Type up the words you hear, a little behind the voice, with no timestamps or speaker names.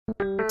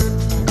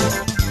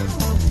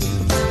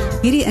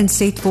Hierdie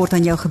inset word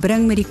aan jou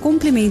gebring met die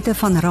komplimente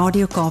van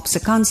Radio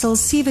Kaapse Kansel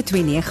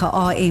 729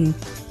 AM.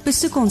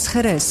 Besoek ons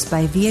gerus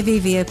by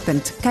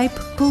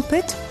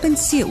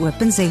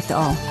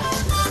www.capepulpit.co.za.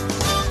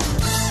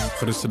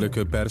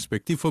 Christelike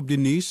Perspektief op die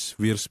nuus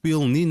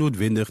weerspieël nie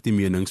noodwendig die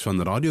menings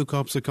van Radio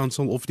Kaapse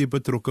Kansel of die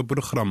betrokke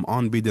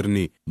programaanbieder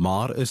nie,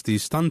 maar is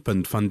die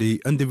standpunt van die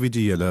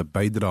individuele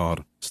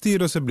bydraer.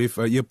 Stuur asseblief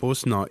 'n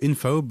e-pos na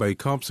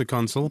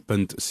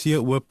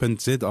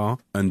info@capsekansel.co.za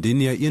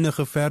indien jy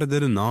enige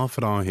verdere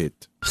navrae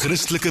het.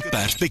 Christelike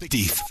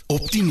Perspektief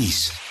op die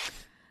nuus.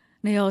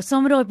 Nou ja,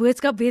 saam met daai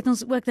boodskap weet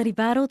ons ook dat die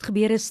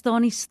wêreldgebeure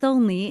staan nie stil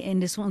nie en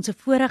dis vir ons 'n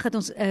voorreg dat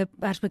ons 'n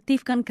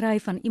perspektief kan kry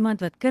van iemand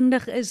wat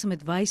kundig is,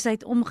 met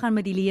wysheid omgaan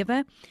met die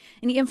lewe.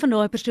 En een van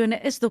daai persone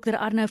is Dr.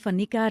 Arno van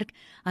Niekerk.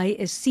 Hy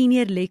is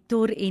senior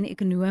lektor en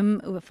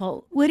ekonoom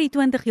al oor die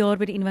 20 jaar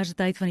by die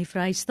Universiteit van die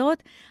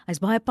Vrystaat. Hy's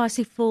baie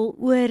passievol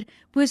oor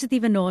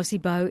positiewe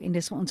nasiebou en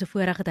dis vir ons 'n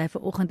voorreg dat hy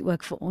vanoggend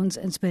ook vir ons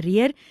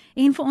inspireer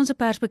en vir ons 'n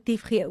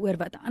perspektief gee oor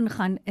wat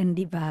aangaan in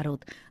die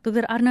wêreld.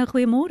 Dr. Arno,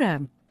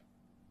 goeiemôre.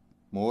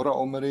 Môre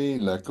Almarie,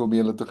 lekker om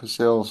julle te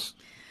gesels.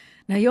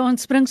 Nou ja,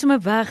 ons spring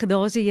sommer weg.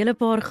 Daar's 'n hele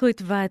paar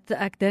goed wat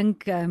ek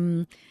dink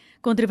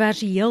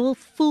kontroversieel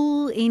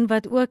voel en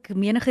wat ook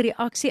menige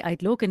reaksie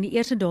uitlok. En die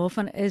eerste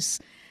daarvan is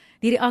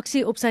die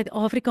reaksie op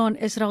Suid-Afrika en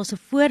Israel se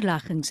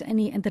voorleggings in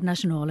die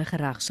internasionale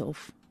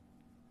regshof.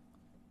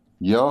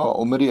 Ja,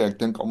 Almarie, ek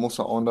dink almal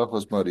se aandag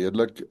was maar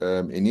redelik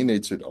en nie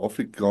net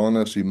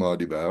Suid-Afrikaners nie, maar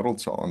die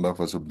wêreld se aandag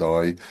was op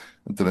daai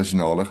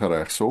internasionale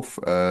regshof.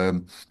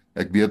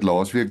 Ek weet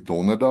laasweek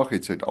donderdag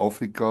het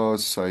Suid-Afrika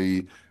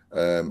sy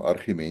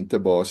argumente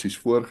basies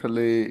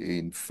voorgelê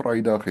en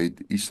Vrydag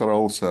het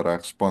Israel se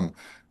regspan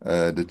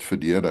dit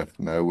verdedig.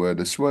 Nou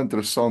dis so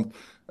interessant.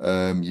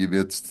 Jy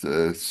weet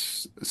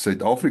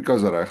Suid-Afrika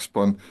se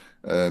regspan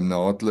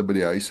nadat hulle by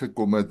die huis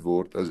gekom het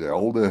word as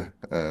helde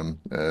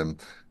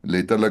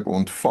letterlik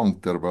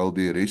ontvang, terwyl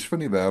die res van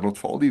die wêreld,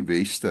 veral die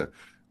weste,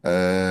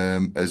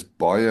 is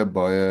baie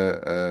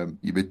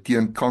jy weet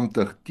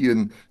teenkantig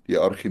teen die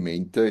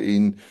argumente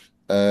en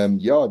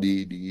ja,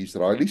 die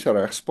Israeliese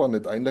regspan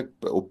het eintlik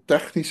op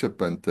tegniese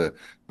punte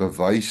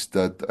bewys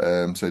dat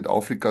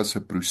Suid-Afrika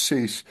se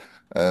proses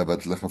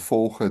wat hulle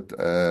gevolg het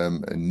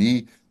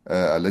nie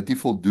hulle het nie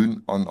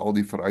voldoen aan al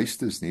die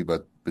vereistes nie,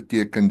 wat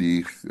beteken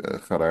die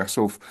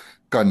geregshof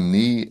kan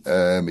nie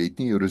het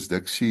nie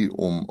jurisdiksie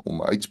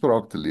om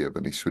uitspraak te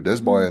lewer nie. So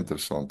dis baie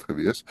interessant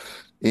geweest.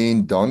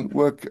 En dan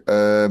ook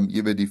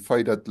jy weet die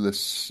feit dat hulle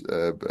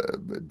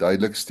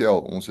duidelik stel,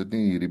 ons het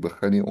nie hierdie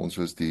begin nie, ons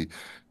was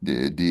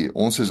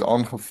ons is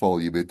aangeval,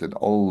 jy weet, en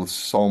al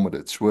saam met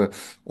dit. So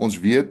ons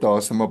weet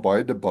daar's maar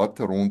baie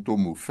debatte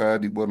rondom hoe ver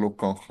die oorlog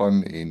kan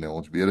gaan en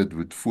ons weet dit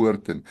moet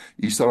voort en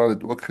Israel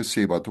het ook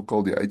gesê wat ook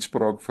al die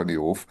uitspraak van die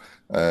hof,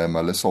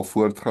 hulle sal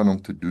voortgaan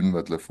om te doen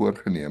wat hulle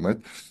voorgenem het.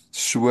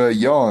 So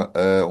ja,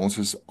 ons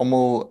is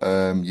almal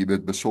jy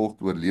weet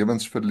besorgd oor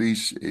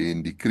lewensverlies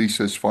en die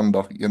krisis van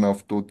dag 1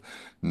 af tot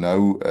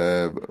nou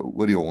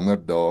oor die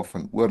 100 dae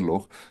van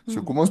oorlog.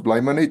 So kom ons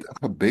bly maar net in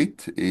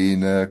gebed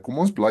en kom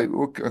ons bly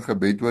ook in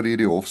gebed oor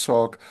hierdie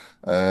hofsaak.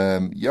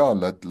 Ja,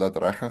 laat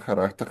reg en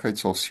geregtigheid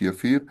sal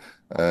seëvier.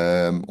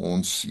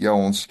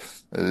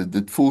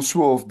 Dit voel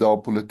so of daar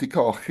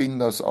politieke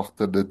agendas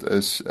agter dit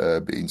is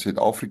en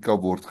Suid-Afrika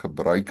word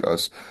gebruik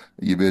as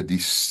jy weet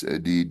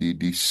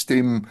die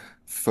stem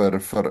vir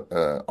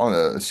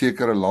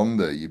sekere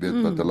lande, jy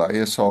weet wat hulle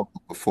eie saak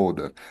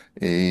bevorder.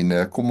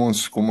 En kom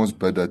ons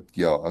bid dat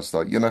ja, as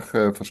daar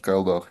enige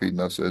verskeidelde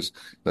agendas is,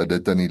 dat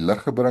dit in die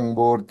lig gebring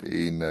word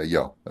en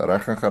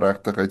reg en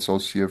geregtigheid sal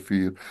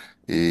seëvier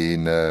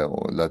en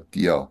laat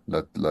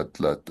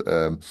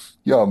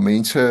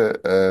mense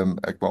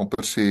ek wou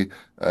amper sê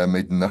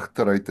met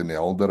nugterheid en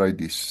helderheid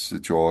die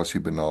situasie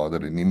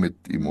benader en nie met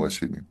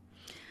emosie nie.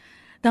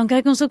 Dan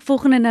kyk ons ook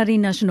volgende na die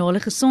nasionale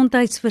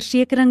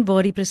gesondheidsversekering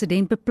waar die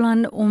president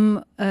beplan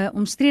om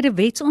omstrede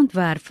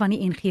wetsontwerp van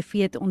die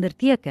NGV te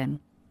onderteken.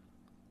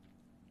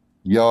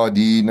 Ja,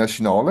 die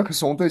nasionale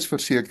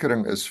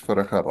gesondheidsversekering is vir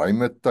 'n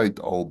geruime tyd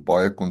al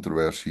baie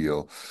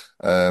kontroversieel.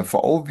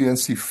 Veral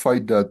weens die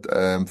feit dat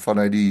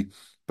vanuit die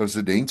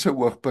president se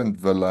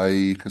oogpunt wil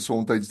hy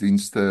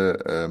gesondheidsdienste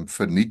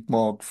verniet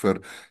maak vir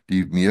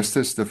die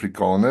meeste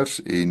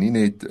Suid-Afrikaners en nie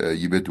net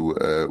jy weet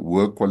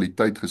hoë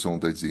kwaliteit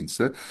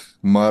gesondheidsdienste,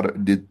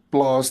 maar dit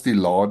plaas die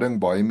lading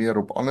baie meer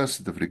op ander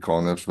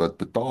Suid-Afrikaners wat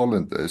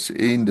betalend is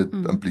en dit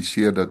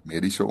impliseer dat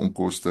mediese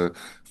onkoste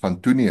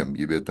gaan toeneem,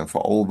 jy weet, en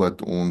veral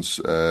wat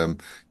ons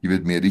jy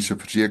weet mediese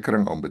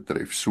versekering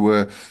aanbetref.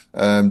 So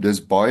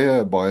dis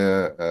baie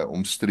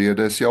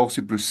omstrede, selfs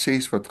die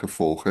proses wat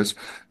gevolg is.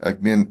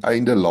 Ek meen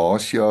einde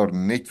laas jaar,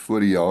 net voor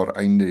die jaar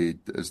einde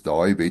is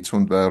daai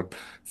wetsontwerp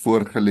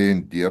voorgelê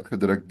en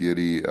deurgedruk deur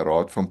die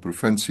Raad van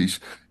Provinsies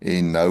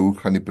en nou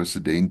gaan die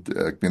president,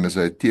 ek meen as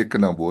hy 'n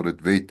teken dan word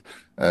dit wet,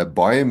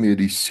 Baie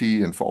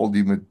medici en veral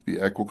die met wie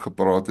ek ook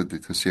gepraat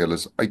het gesê hulle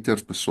is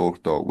uiters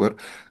besorgd daaroor.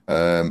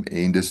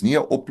 En dis nie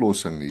 'n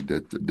oplossing nie.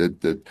 Dit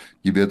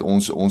jy weet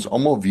ons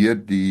almal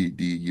weet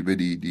jy weet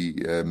die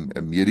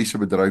mediese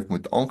bedryf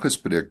moet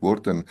aangespreek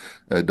word en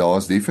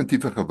daar's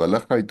definitief 'n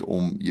gewilligheid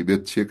om jy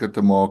weet seker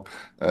te maak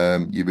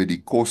jy weet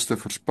die koste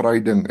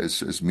verspreiding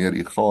is meer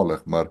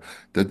egalig, maar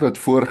dit wat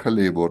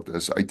voorgelê word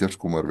is uiters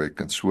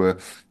kommerwekkend. So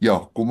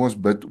ja, kom ons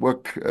bid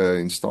ook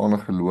en staan in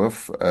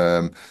geloof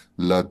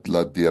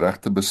laat die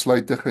regte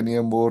besluite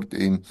geneem word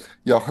en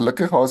ja,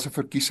 gelukkig daar's 'n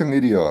verkiesing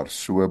hierdie jaar.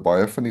 So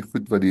baie van die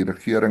goed wat die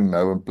regering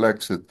nou in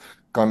plek sit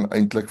kan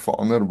eintlik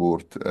verander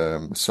word.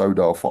 Sou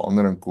daar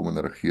verandering kom in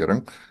die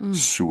regering.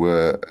 So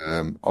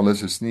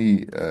alles is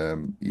nie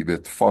jy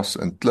weet vas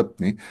in klip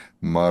nie,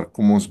 maar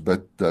kom ons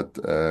bid dat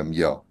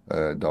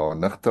daar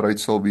nigterheid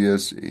sal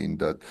wees en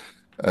dat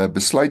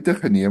besluite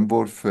geneem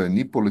word vir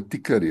nie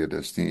politieke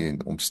redes nie en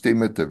om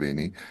stemme te wen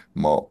nie,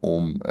 maar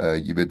om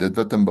jy weet dit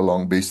wat in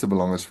beste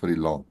belang is vir die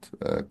land.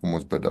 Kom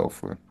ons bid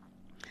daarvoor.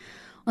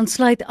 Ons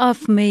sluit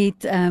af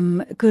met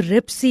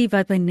korrupsie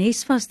wat by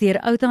Nesvas deur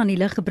Outa aan die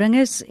lig gebring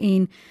is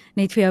en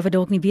net vir jou wat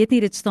dalk nie weet nie,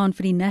 dit staan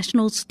vir die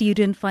National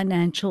Student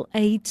Financial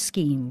Aid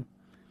Scheme.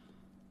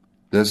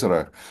 Dis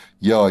reg.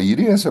 Ja,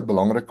 hierdie is 'n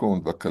belangrike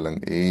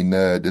ontwikkeling en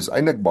dis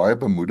eintlik baie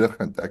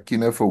bemoedigend. Ek ken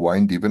nou vir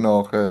Wayne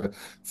Dievenage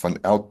van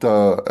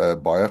Outa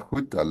baie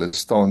goed. Hulle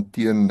staan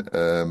teen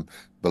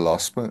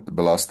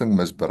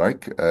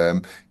belastingmisbruik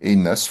en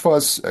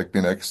NSFAS,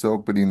 ek stel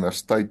ook by die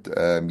universiteit,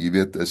 jy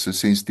weet, is 'n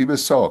sensitiewe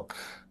saak.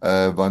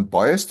 Want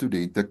baie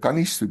studente kan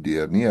nie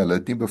studeer nie, hulle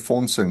het nie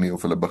befondsing nie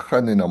of hulle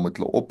begin en dan moet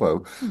hulle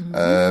ophou.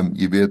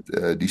 Jy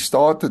weet, die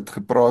staat het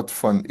gepraat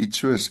van iets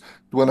soos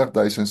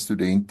 20,000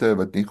 studente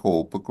wat nie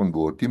geholpe kon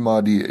word nie,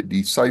 maar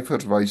die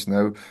syfers wys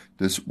nou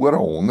dis oor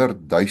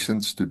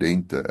 100,000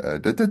 studente.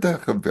 Dit het 'n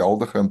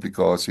geweldige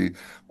implikasie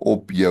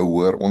op jou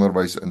hoër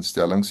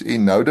onderwysinstellings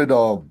en nou dat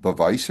daar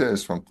bewyse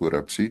is van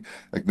korrupsie,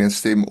 ek meen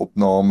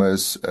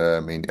stemopnames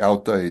en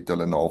Outa het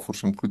hulle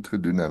navorsing goed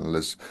gedoen en hulle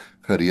is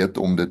gereed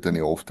om dit in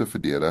die hof te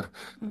verdedig.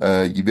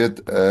 Jy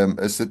weet,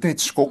 is dit net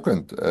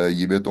skokkend,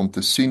 jy weet, om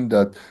te sien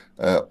dat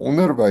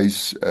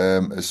onderwys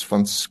is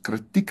van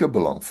kritieke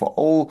belang,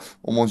 veral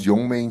om ons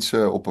jong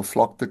mense op 'n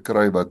vlak te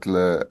kry wat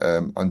hulle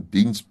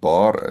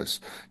aandiensbaar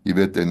is. Jy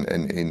weet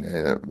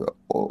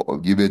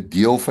jy weet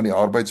deel van die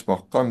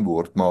arbeidsmag kan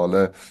word, maar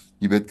hulle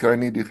jy weet kry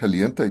nie die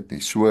geleentheid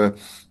nie. So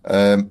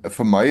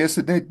vir my is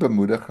dit net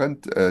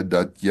bemoedigend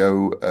dat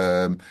jou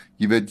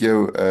jy weet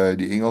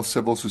die Engels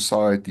Civil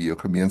Society, jou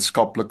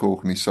gemeenskaplike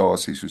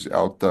organisasies soos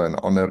Outa en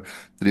ander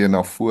tree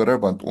na vore,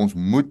 want ons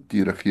moet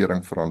die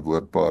regering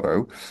verantwoordbaar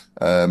hou.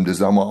 Dis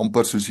dan maar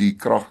amper soos die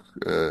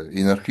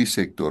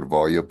energie-sektor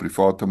waar jou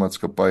private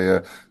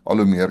maatskappye al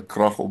hoe meer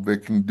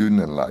kragopwekking doen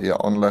en hulle eie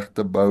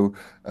aanlegte bou.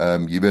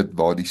 Jy weet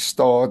waar die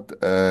staat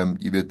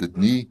jy weet dit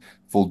nie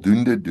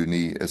voldoende doen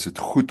nie, is dit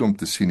goed om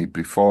te sien die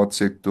privaat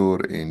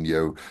sektor en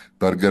jou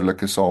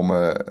burgerlike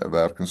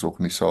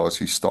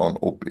samewerkingsorganisasie staan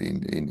op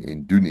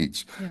en doen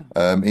iets. Ja.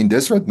 En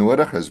dis wat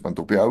nodig is, want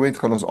op die ou end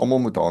gaan ons almal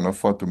moet hande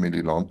vat om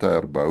hierdie land te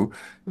herbou.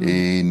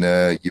 En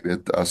jy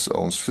weet, as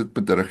ons sit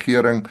met 'n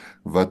regering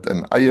wat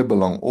in eie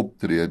belang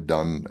optree,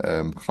 dan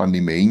gaan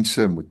die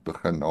mense moet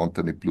begin hand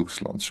in die ploeg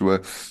slaan. So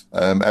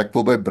ek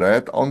wil by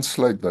Brad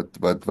aansluit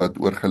wat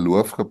oor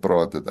geloof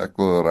gepraat het. Ek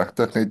wil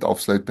regtig net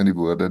afsluit met die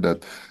woorde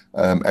dat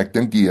ek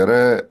dink die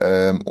Here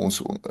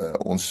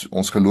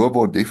ons geloof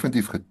word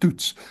definitief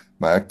getoets,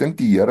 maar ek dink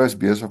die Here is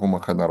besig om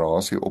 'n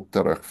generasie op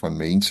te rig van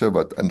mense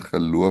wat in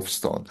geloof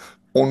staan,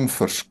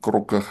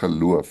 onverskrokke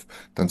geloof.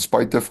 Ten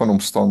spyte van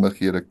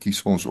omstandighede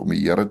kies ons om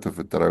die Here te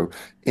vertrou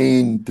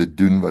en te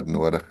doen wat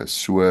nodig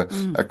is. So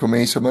ek wil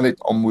mense maar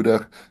net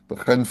aanmoedig,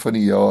 begin van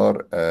die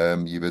jaar,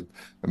 jy weet,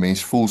 'n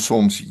mens voel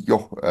soms,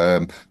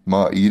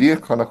 maar hierdie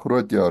gaan 'n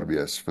groot jaar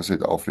wees vir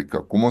Suid-Afrika.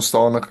 Kom ons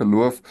staan in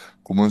geloof,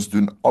 kom ons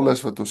doen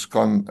alles wat ons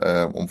kan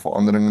om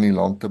verandering in die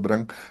land te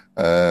bring.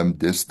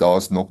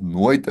 Daar's nog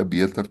nooit 'n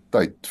beter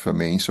tyd vir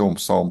mense om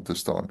saam te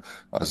staan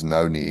as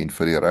nou nie en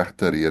vir die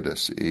regte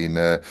redes. En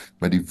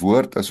met die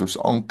woord as ons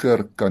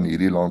anker kan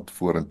hierdie land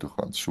vorentoe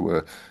gaan.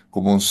 So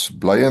kom ons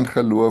bly in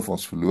geloof,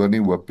 ons verloor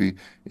nie hoopie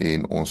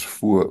en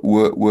ons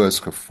oë is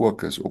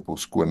gefokus op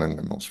ons koning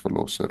en ons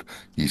verlosser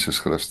Jesus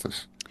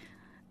Christus.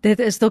 Dit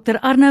is Dr.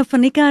 Arno van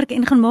Niekerk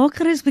en gaan maak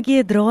gerus 'n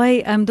bietjie 'n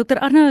draai. Dr.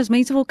 Arno, as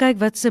mense wil kyk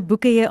wat se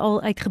boeke jy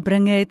al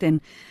uitgebring het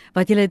en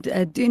wat jy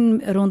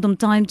doen rondom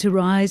Time to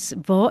Rise,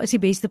 waar is die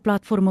beste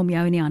platform om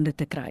jou in die hande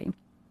te kry?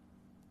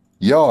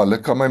 Ja, hulle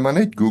kan my maar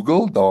net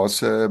Google,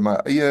 daar's my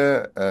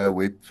eie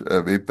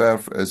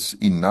webwerf is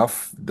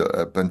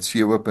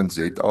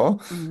enough.co.za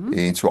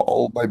en so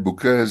al my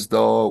boeke is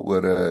daar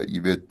oor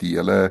jy weet die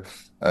hele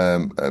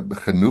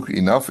genoeg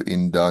enough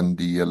en dan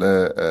die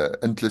hele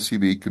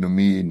inklusiewe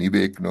ekonomie en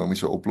nuwe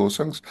ekonomiese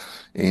oplossings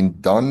en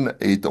dan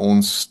het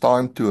ons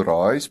Time to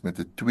Rise met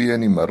 'n 2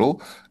 in die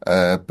middel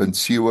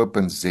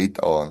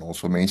 .co.za en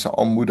ons wil mense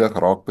aanmoedig,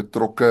 raak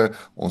betrokke,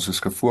 ons is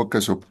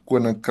gefokus op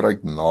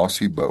koninkryk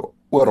nasiebou.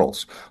 oral.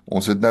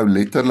 Ons het nou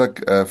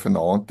letterlik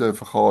vanaand 'n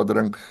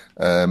vergadering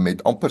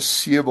met amper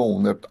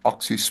 700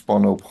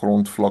 aksiespanne op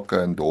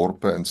grondvlakke in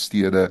dorpe en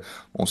stede.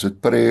 Ons het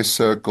prayer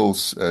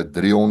circles,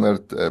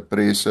 300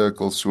 prayer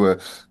circles, so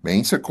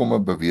mense kom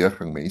in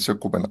beweging, mense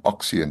kom in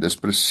aksie en dis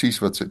presies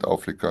wat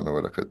Suid-Afrika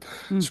nodig het.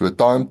 So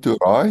Time to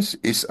Rise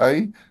SA,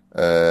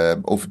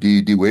 of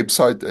die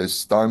website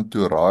is time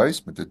to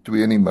rise met 'n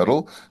 2 in die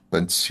middel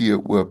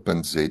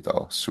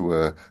 .co.za.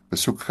 So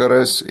besoek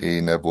gerus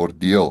en word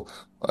deel.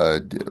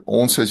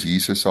 Ons is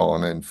Jesus se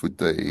hande en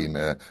voete en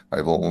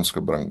hy wil ons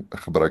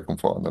gebruik om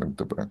verandering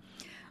te bring.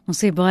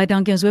 Ons sê baie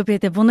dankie, ons hoop jy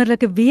het 'n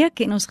wonderlike week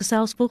en ons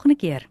gesels volgende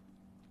keer.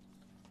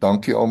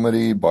 Dankie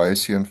Almarie, baie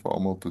seën vir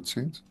almal,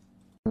 totsiens.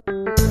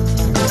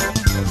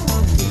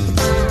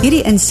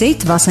 Hierdie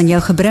inset was aan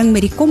jou gebring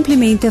met die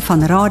komplimente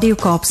van Radio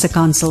Kaapse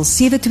Kansel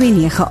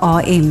 729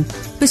 AM.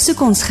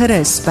 Besoek ons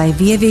gerus by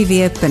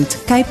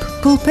www.cape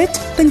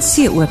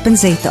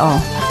pulpit.co.za.